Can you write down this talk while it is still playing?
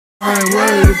I ain't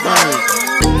worried about it.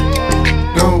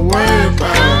 Don't worry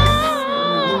about it.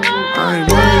 I ain't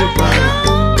worried about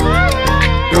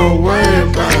it. Don't worry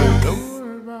about it.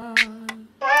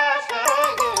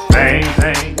 Bang,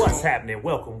 bang. What's happening?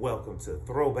 Welcome to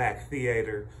Throwback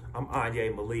Theater. I'm Anyi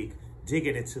Malik,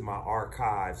 digging into my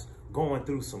archives, going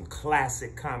through some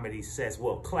classic comedy sets.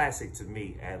 Well, classic to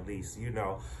me, at least. You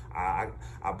know,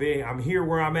 I'm here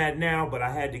where I'm at now, but I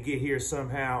had to get here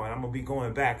somehow, and I'm gonna be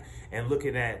going back and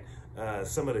looking at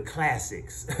some of the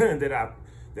classics that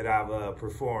I've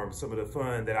performed, some of the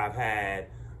fun that I've had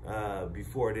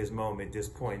before this moment, this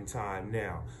point in time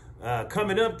now.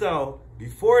 Coming up though,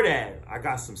 before that, I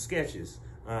got some sketches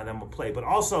that I'm gonna play. But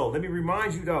also, let me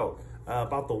remind you though,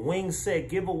 about the wing set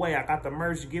giveaway. I got the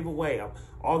merch giveaway.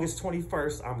 August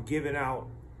 21st, I'm giving out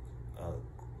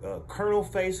a Colonel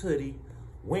Face hoodie,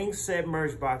 wing set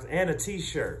merch box, and a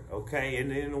t-shirt, okay?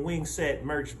 And in the wing set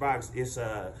merch box, it's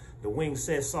the wing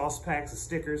set sauce packs, the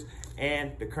stickers,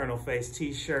 and the Colonel Face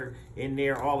t-shirt in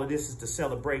there. All of this is to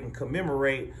celebrate and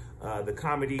commemorate the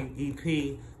comedy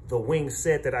EP, The Wing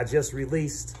Set, that I just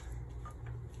released,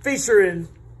 featuring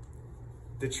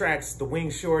the tracks The Wing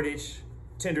Shortage,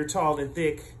 Tender, Tall, and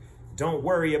Thick, Don't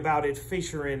Worry About It,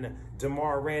 featuring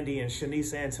DeMar Randy and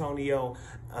Shanice Antonia,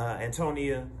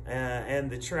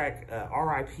 and the track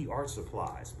R.I.P. Art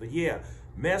Supplies. But yeah,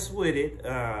 mess with it.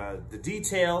 The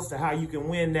details to how you can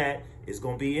win that is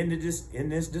going to be in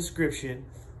this description.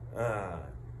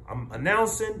 I'm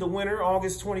announcing the winner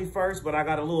August 21st, but I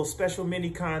got a little special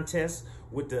mini contest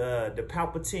with the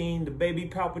Palpatine, the Baby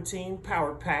Palpatine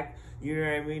Power Pack. You know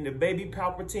what I mean? The Baby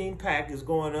Palpatine pack is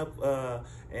going up,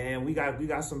 and we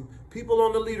got some people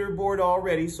on the leaderboard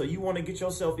already. So you want to get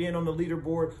yourself in on the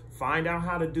leaderboard, find out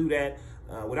how to do that.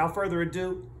 Without further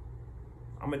ado,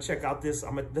 I'm gonna check out this.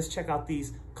 Let's check out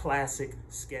these classic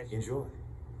sketches. Enjoy.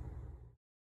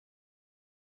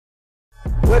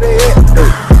 What they at,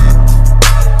 though?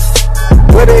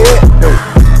 What they at, though?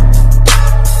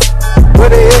 What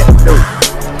they at, though?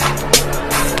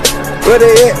 What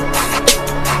they at?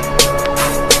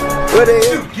 What they at?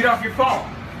 Dude, get off your phone.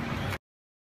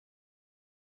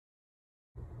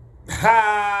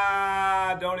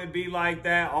 Ha! Don't it be like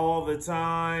that all the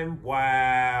time?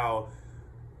 Wow.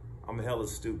 I'm hella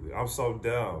stupid. I'm so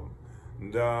dumb.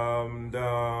 Dumb,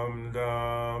 dumb,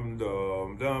 dumb,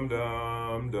 dumb, dumb,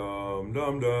 dumb, dumb,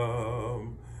 dumb,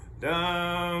 dumb.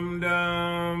 Dum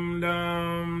dum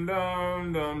dum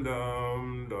dum dum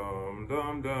dum dum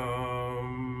dum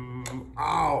dum.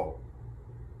 Oh,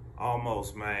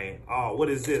 almost, man. Oh, what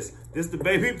is this? This the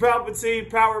Baby Palpatine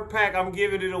Power Pack. I'm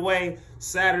giving it away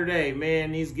Saturday,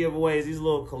 man. These giveaways, these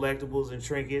little collectibles and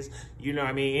trinkets. You know what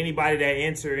I mean? Anybody that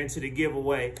enter into the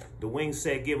giveaway, the wing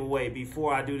set giveaway,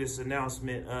 before I do this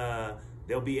announcement,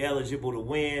 they'll be eligible to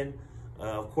win.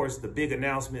 Of course, the big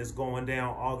announcement is going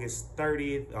down August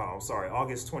 30th.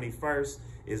 August 21st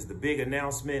is the big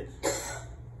announcement.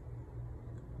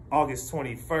 August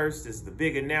 21st is the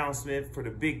big announcement for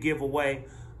the big giveaway.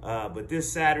 But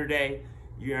this Saturday,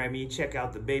 you know what I mean, check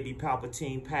out the Baby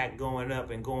Palpatine pack going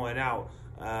up and going out.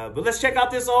 But let's check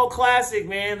out this old classic,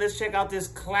 man. Let's check out this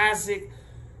classic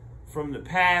from the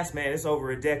past, man. It's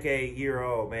over a decade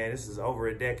old, man. This is over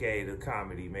a decade of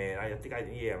comedy, man.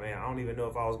 Yeah, man. I don't even know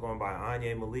if I was going by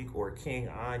Anyi Malik or King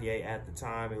Anyi at the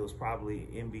time. It was probably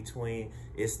in between.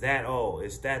 It's that old.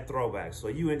 It's that throwback. So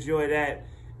you enjoy that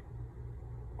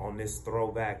on this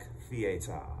Throwback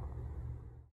Theater.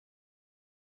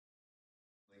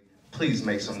 Please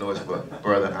make some noise for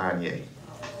Brother Anyi.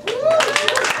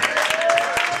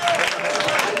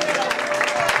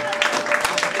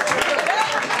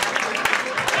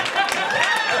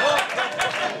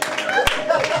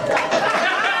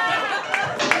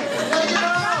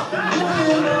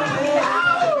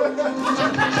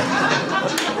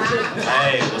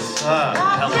 Hey, what's up?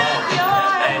 Hello.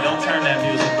 Hey, don't turn that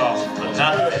music off for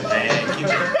nothing, man. Keep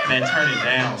it, man, turn it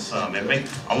down some.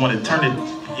 I want to turn it.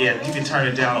 Yeah, you can turn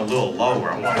it down a little lower.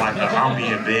 I want like an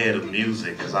ambient bed of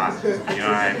music, cause you know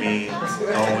what I mean?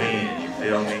 Go in, you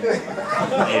feel me?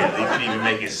 Yeah, you can even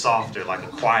make it softer, like a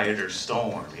quieter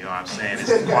storm. You know what I'm saying? It's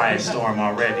a quiet storm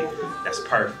already. That's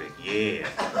perfect. Yeah.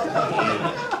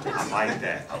 I like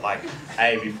that. I like it.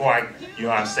 Hey, before I, you know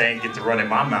what I'm saying, get to running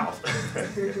my mouth,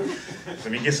 let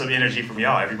me get some energy from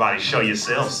y'all. Everybody show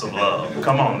yourselves some love.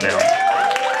 Come on now.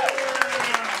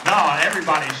 No,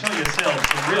 everybody show yourselves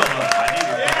some real love. I need to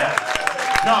hear that.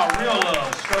 No, real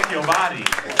love. Stroke your body.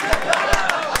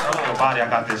 Stroke your body. I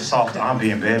got this soft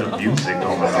ambient bed of music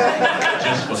going on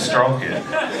just for stroking.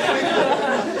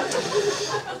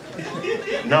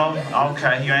 No?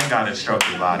 Okay, you ain't got to stroke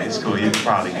your body. It's cool. You can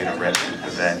probably get arrested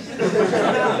for that.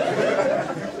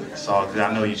 It's all good.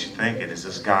 I know what you're thinking. Is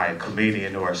this guy a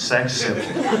comedian or a sex symbol?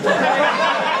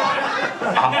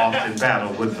 I often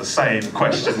battle with the same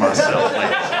question myself,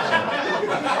 ladies and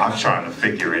gentlemen. I'm trying to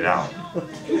figure it out.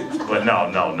 But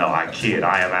no, I kid.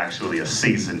 I am actually a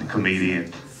seasoned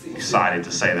comedian. Excited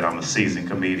to say that I'm a seasoned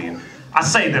comedian. I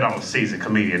say that I'm a seasoned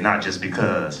comedian not just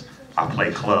because I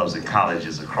play clubs and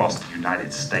colleges across the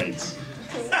United States.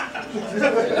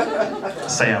 I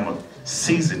say I'm a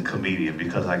seasoned comedian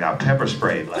because I got pepper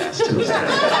sprayed last Tuesday. And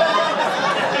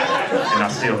I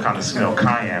still kind of smell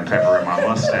cayenne pepper in my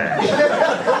mustache.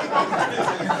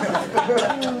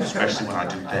 Especially when I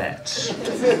do that.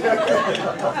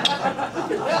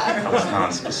 That was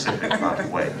non-specific, by the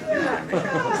way. You know what I mean?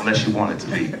 Unless you want it to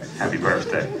be. Happy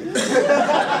birthday.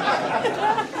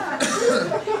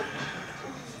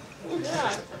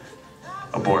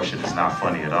 Abortion is not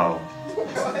funny at all.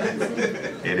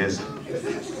 It isn't.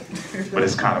 But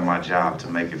it's kind of my job to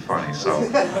make it funny, so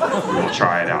we're gonna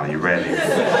try it out. You ready?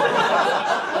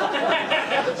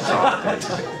 So,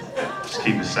 just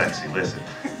keep it sexy. Listen.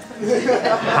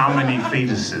 How many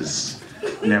fetuses?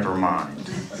 Never mind.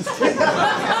 See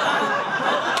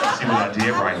what I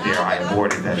did right there? I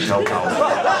aborted that joke out.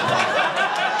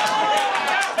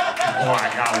 Before I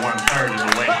got 1/3 of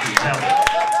the way through telling.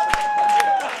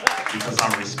 Because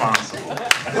I'm responsible.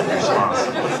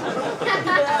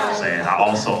 Saying I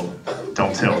also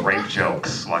don't tell rape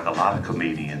jokes like a lot of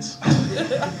comedians.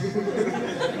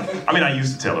 I mean, I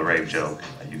used to tell a rape joke.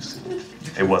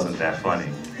 It wasn't that funny.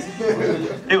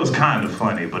 It was kind of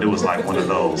funny, but it was like one of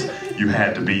those you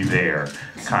had to be there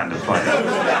kind of funny.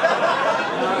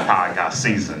 How I got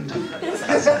seasoned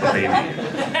as a comedian.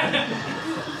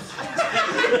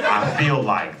 I feel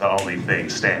like the only thing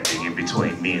standing in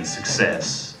between me and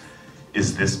success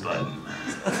is this button.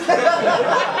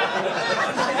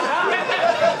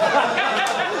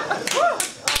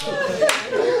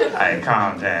 Hey,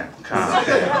 calm down.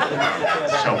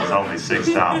 The show was only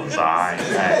 $6, all right?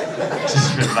 Hey,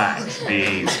 just relax,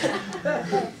 be easy.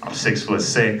 I'm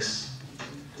 6'6".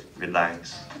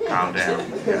 Relax, calm down,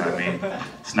 you know what I mean?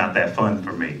 It's not that fun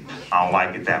for me. I don't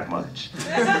like it that much.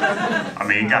 I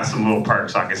mean, it got some little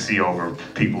perks. I can see over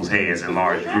people's heads in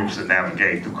large groups and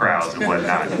navigate through crowds and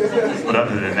whatnot. But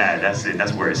other than that, that's it.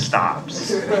 That's where it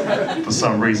stops. For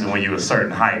some reason, when you're a certain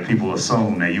height, people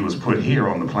assume that you was put here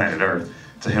on the planet Earth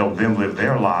to help them live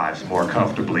their lives more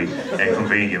comfortably and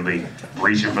conveniently,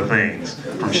 reaching for things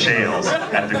from shelves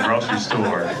at the grocery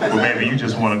store, or maybe you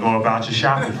just want to go about your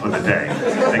shopping for the day.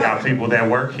 They got people that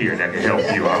work here that can help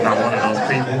you. I'm not one of those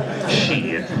people.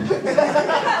 Shit.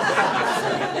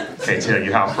 Can't tell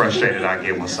you how frustrated I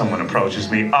get when someone approaches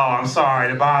me. Oh, I'm sorry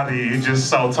to bother you. You're just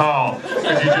so tall.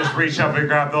 Could you just reach up and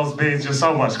grab those beans? You're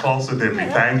so much closer than me.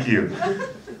 Thank you.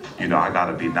 You know, I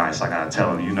gotta be nice. I gotta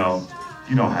tell them, you know,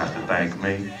 you don't have to thank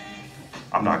me.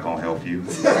 I'm not gonna help you.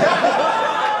 Then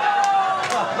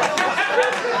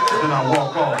I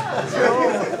walk off.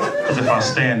 Because if I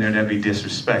stand there, that'd be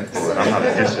disrespectful. And I'm not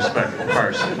a disrespectful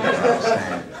person, you know what I'm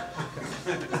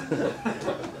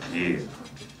saying? Yeah,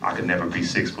 I could never be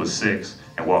 6'6"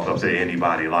 and walk up to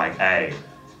anybody like, hey,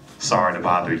 sorry to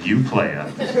bother you,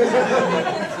 player.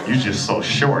 You're just so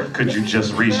short. Could you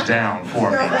just reach down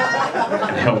for me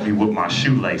and help me with my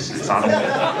shoelaces? I don't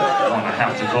want to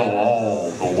have to go all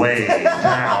the way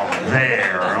down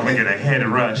there. I'm gonna get a head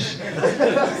rush.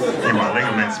 Get my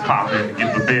ligaments popping,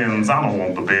 get the bends. I don't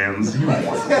want the bends. You don't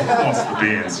want who wants the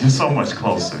bends? You're so much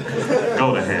closer.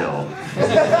 Go to hell.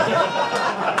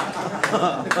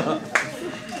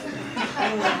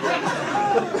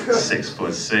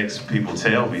 6'6", people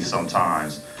tell me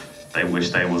sometimes they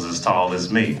wish they was as tall as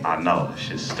me. I know, that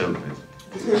shit's stupid.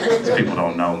 These people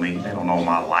don't know me, they don't know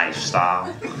my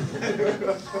lifestyle.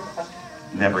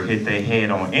 Never hit their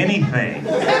head on anything.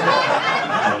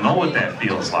 I don't know what that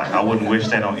feels like. I wouldn't wish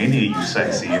that on any of you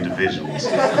sexy individuals.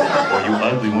 Or you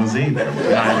ugly ones either.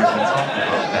 We're not even gonna talk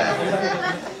about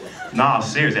that. Nah,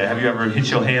 seriously, have you ever hit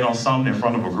your head on something in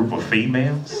front of a group of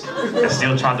females that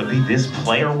still try to be this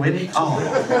player with it? Oh,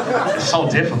 it's so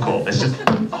difficult. It's just,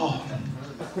 oh,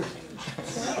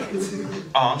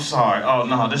 I'm sorry. Oh,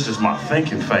 no, this is my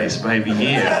thinking face, baby.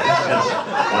 Yeah, it's just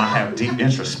when I have deep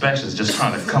introspections, just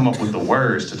trying to come up with the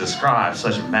words to describe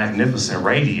such magnificent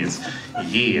radiance.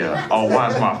 Yeah. Oh, why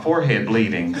is my forehead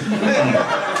bleeding?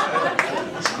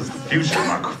 Future,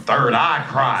 my third eye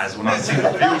cries when I see the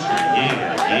future.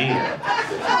 Yeah.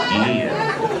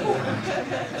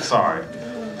 Sorry.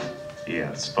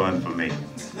 Yeah, it's fun for me.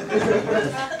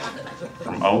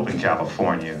 From Oakland,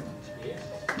 California.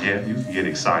 Yeah, you can get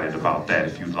excited about that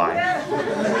if you'd like.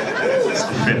 It's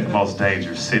the 5th most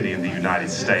dangerous city in the United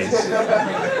States.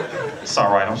 It's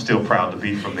all right, I'm still proud to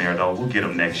be from there, though. We'll get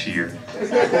them next year.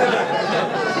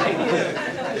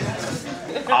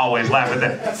 I always laugh at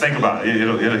that. Think about it.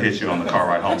 It'll hit you on the car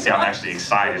ride home. See, I'm actually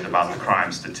excited about the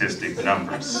crime statistic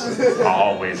numbers. I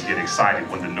always get excited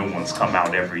when the new ones come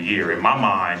out every year. In my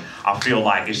mind, I feel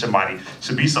like it should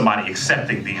be somebody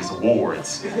accepting these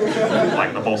awards.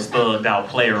 Like the most thugged out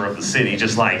player of the city,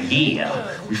 just like,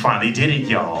 yeah, we finally did it,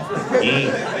 y'all.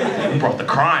 Yeah, we brought the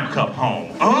crime cup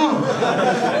home.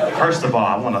 First of all,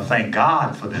 I want to thank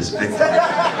God for this victory,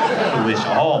 for which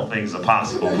all things are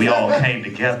possible. We all came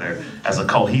together as a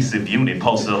cohesive unit,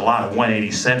 posted a lot of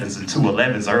 187s and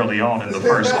 211s early on in the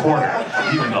first quarter.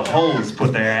 Even the hoes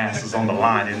put their asses on the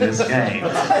line in this game.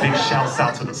 Big shouts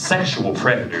out to the sexual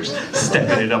predators,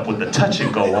 stepping it up with the touch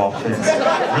and go offense,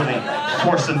 really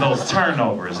forcing those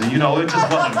turnovers. And you know, it just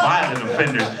wasn't violent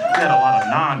offenders. We had a lot of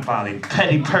non-violent,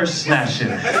 petty purse snatching,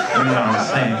 you know what I'm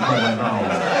saying, going on.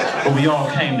 But we all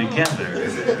came together,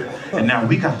 and now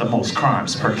we got the most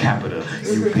crimes per capita,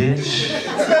 you bitch.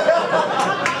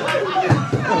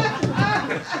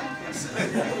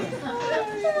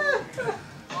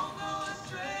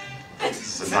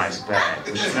 This is a nice bag.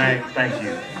 What's your name? Thank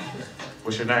you.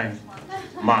 What's your name?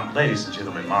 Ladies and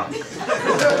gentlemen, Monica.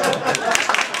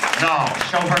 No,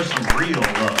 show her some real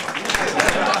love.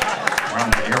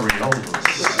 Around the areolas.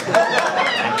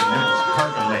 Make the nipples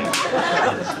percolate.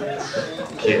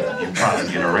 Kid, you probably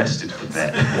get arrested for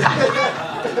that.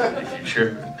 If you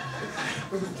tripping.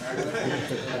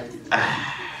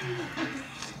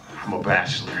 I'm a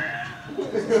bachelor.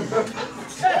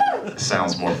 It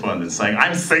sounds more fun than saying,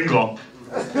 I'm single.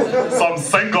 So I'm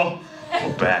single.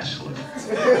 I'm a bachelor.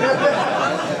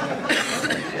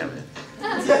 Damn it.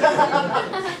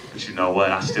 But you know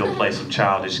what? I still play some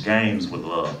childish games with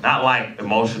love. Not like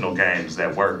emotional games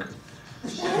that work.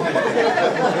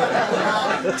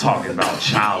 Talking about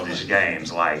childish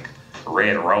games like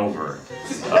Red Rover.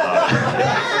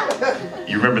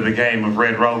 You remember the game of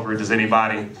Red Rover? Does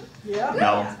anybody? Yeah.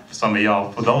 No? Some of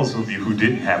y'all, for those of you who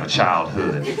didn't have a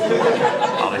childhood,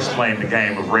 I'll explain the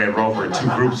game of Red Rover. 2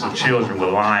 groups of children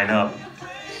will line up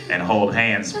and hold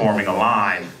hands, forming a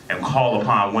line, and call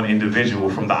upon one individual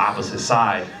from the opposite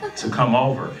side to come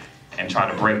over and try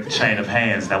to break the chain of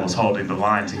hands that was holding the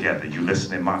line together. You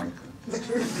listening, Monica?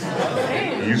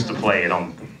 You used to play it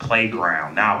on the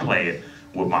playground. Now I play it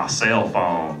with my cell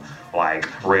phone, like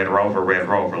Red Rover,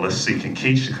 let's see, can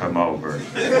Keisha come over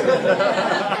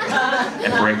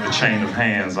and break the chain of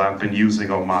hands I've been using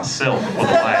on myself for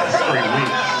the last 3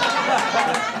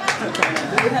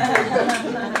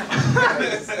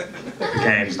 weeks. The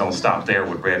games don't stop there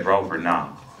with Red Rover, nah.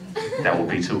 That would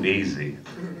be too easy.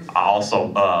 I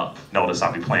also notice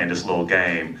I'll be playing this little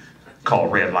game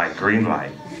called Red Light, Green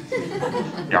Light.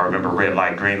 Y'all remember Red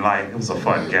Light, Green Light? It was a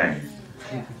fun game.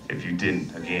 If you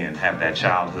didn't, again, have that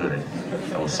childhood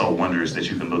that was so wondrous that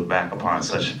you can look back upon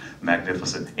such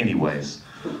magnificent. Anyways,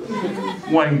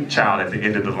 one child at the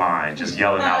end of the line just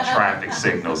yelling out traffic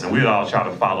signals, and we all try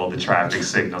to follow the traffic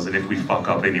signals, and if we fuck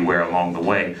up anywhere along the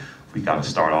way, we gotta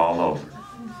start all over.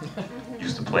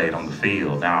 Used to play it on the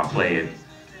field, now I play it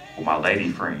with my lady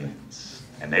friends,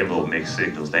 and they little mixed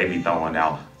signals, they be throwing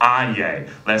out, Anyi,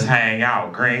 let's hang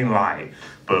out, green light.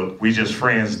 But we just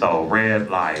friends though, red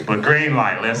light. But green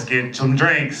light, let's get some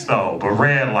drinks though. But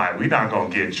red light, we not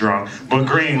gonna get drunk. But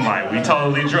green light, we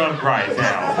totally drunk right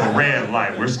now. But red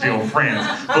light, we're still friends.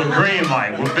 But green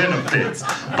light, with benefits.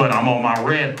 But I'm on my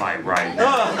red light right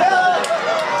now.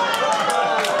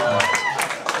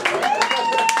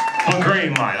 But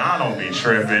green light, I don't be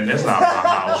tripping. It's not my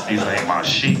house, these ain't my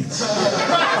sheets.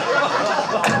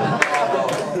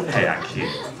 Hey, I kid.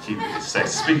 Keep it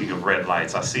sex. Speaking of red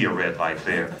lights, I see a red light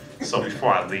there. So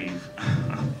before I leave,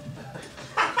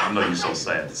 I know you're so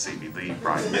sad to see me leave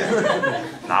right there.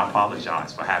 And I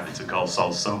apologize for having to go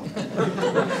so soon.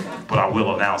 But I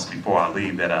will announce before I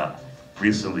leave that I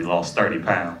recently lost 30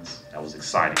 pounds. That was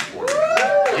exciting for me.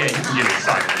 Yeah, you can get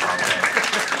excited about that.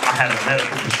 I had a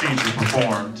medical procedure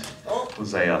performed. It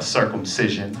was a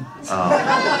circumcision. It's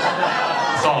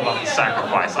all about the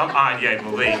sacrifice. I'm Anyi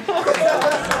Malik.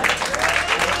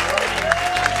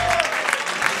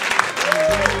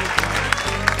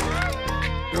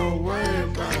 Don't worry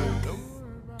about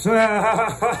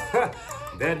it.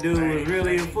 That dude was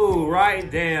really a fool, right?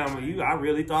 Damn, I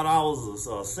really thought I was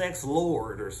a sex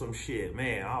lord or some shit.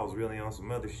 Man, I was really on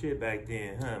some other shit back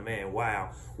then, huh, man,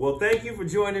 wow. Well, thank you for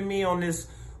joining me on this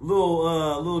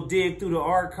little dig through the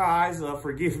archives.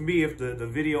 Forgive me if the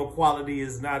video quality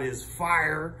is not as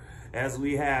fire as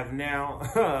we have now.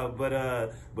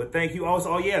 But thank you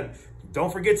also. Oh yeah,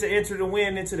 don't forget to enter to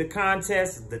win into the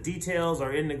contest. The details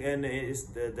are in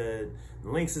the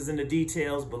links is in the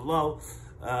details below.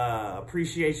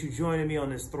 Appreciate you joining me on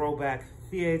this Throwback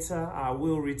Theater. I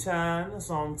will return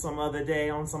on some other day,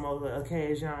 on some other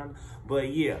occasion. But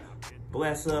yeah,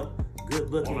 bless up, good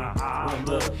looking, one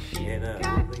love, and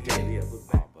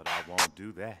But I won't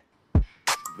do that.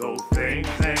 Those things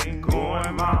ain't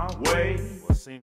going my way.